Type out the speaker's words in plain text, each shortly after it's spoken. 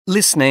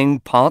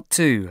Listening Part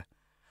 2.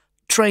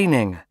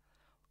 Training.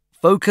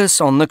 Focus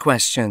on the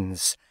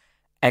questions.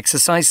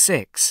 Exercise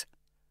 6.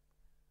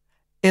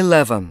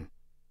 11.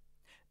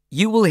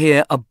 You will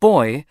hear a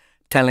boy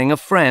telling a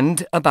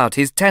friend about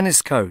his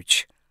tennis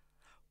coach.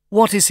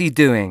 What is he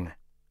doing?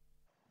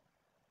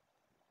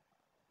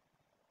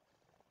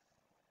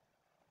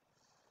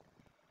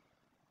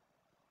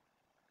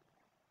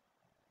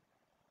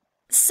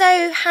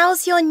 So,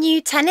 how's your new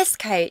tennis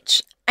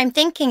coach? I'm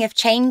thinking of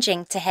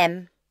changing to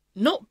him.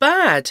 Not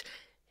bad.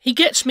 He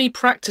gets me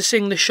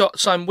practicing the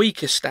shots I'm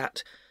weakest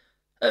at.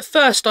 At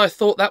first I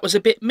thought that was a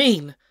bit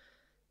mean,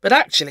 but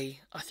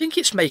actually I think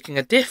it's making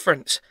a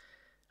difference.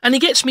 And he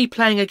gets me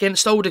playing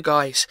against older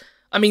guys.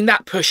 I mean,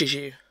 that pushes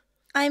you.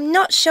 I'm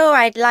not sure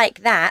I'd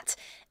like that.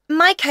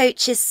 My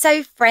coach is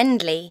so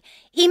friendly.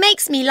 He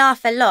makes me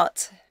laugh a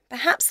lot.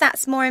 Perhaps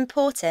that's more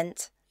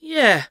important.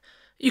 Yeah,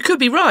 you could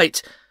be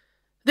right.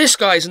 This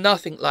guy's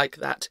nothing like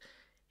that.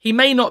 He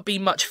may not be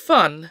much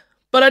fun,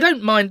 but I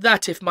don't mind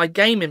that if my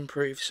game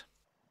improves.